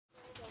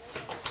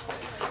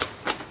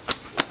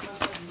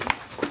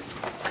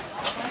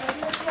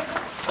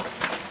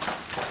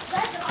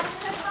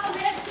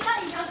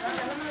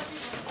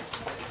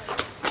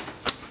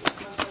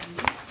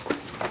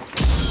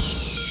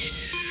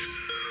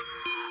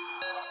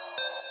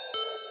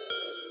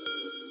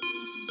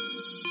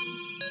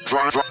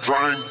Drink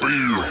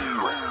beer.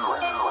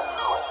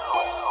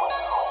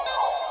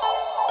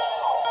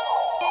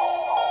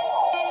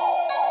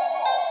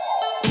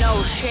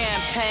 No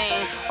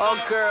champagne or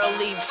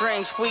girly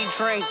drinks, we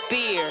drink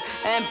beer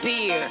and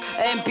beer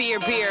and beer,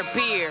 beer,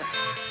 beer.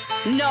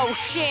 No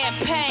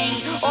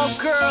champagne or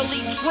girly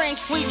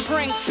drinks, we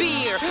drink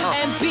beer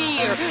and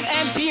beer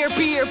and beer,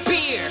 beer,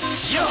 beer.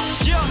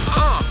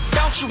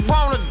 Don't you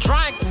wanna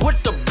drink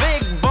with the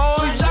big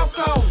boys?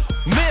 Loco.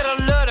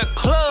 Middle of the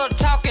club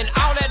talking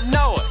all that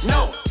noise.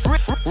 No.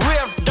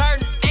 Riff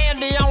Dirt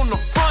Nasty on the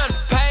front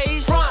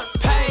page.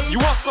 You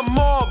want some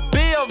more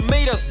beer?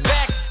 Meet us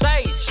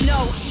backstage.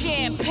 No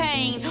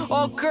champagne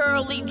or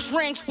girly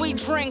drinks, we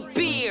drink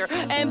beer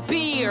and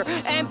beer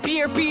and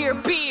beer, beer,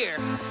 beer.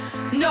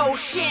 No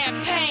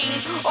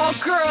champagne or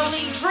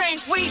girly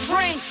drinks, we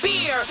drink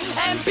beer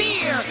and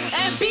beer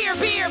and beer,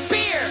 beer,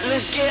 beer.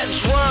 Let's get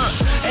drunk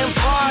and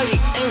party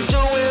and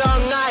do it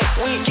all night.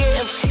 We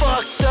getting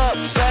fucked up,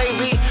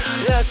 baby.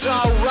 That's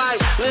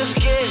alright. Let's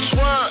get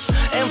drunk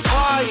and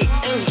party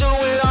and do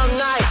it all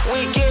night.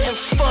 We getting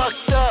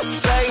fucked up,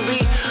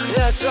 baby.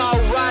 That's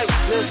alright.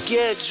 Let's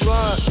get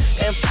drunk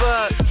and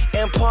fuck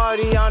and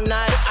party all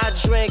night. I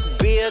drink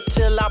beer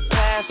till I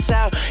pass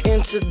out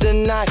into the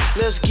night.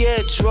 Let's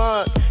get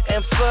drunk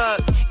and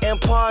fuck and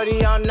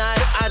party all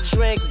night. I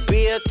drink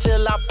beer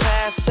till I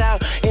pass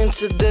out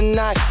into the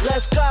night.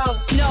 Let's go.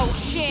 No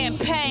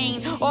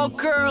champagne or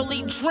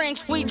girly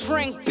drinks, we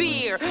drink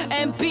beer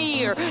and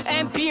beer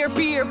and beer,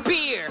 beer,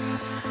 beer.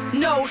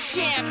 No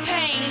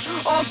champagne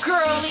or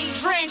girly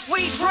drinks,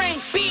 we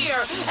drink beer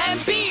and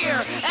beer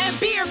and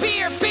beer,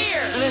 beer,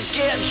 beer. Let's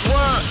get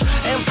drunk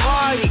and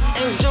party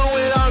and do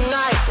it all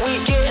night. We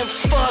getting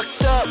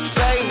fucked up,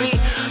 baby.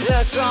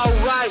 That's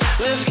alright.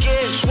 Let's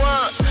get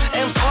drunk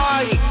and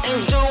party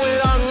and do it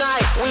all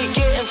night. We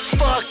getting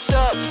fucked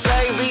up,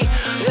 baby.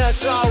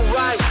 That's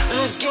alright.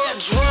 Let's get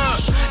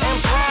drunk and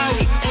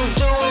party and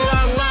do it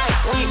all night.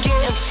 We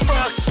getting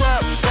fucked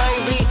up,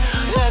 baby.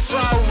 That's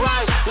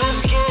alright.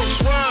 Let's get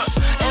drunk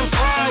and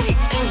party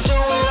and do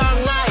it all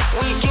night.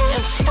 We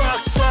getting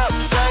fucked up,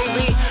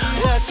 baby.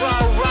 That's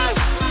alright.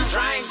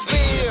 Drink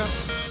beer,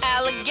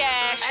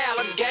 Allagash,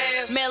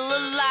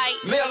 Miller Lite,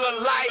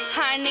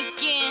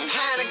 Heineken,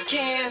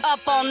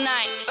 up all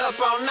night,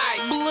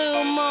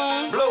 Blue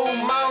Moon,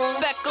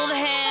 speckled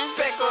hand,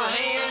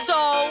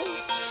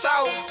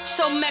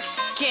 so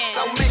Mexican,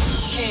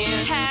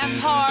 half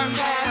heart,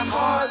 half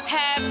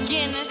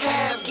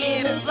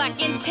Guinness, black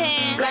and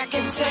tan.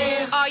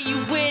 Are you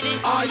with it?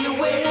 Are you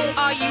with it?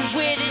 Are you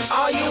with it?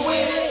 Are you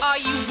with it? Are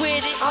you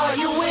with it? Are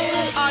you with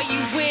it? Are you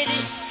with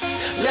it?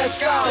 Let's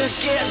go.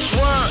 Let's get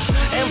drunk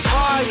and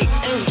party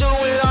and do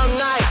it all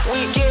night.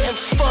 We getting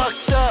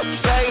fucked up,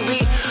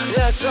 baby.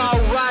 That's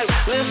alright.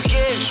 Let's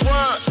get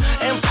drunk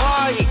and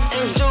party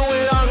and do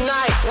it all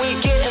night. We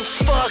getting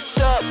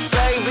fucked up,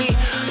 baby.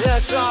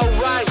 That's alright.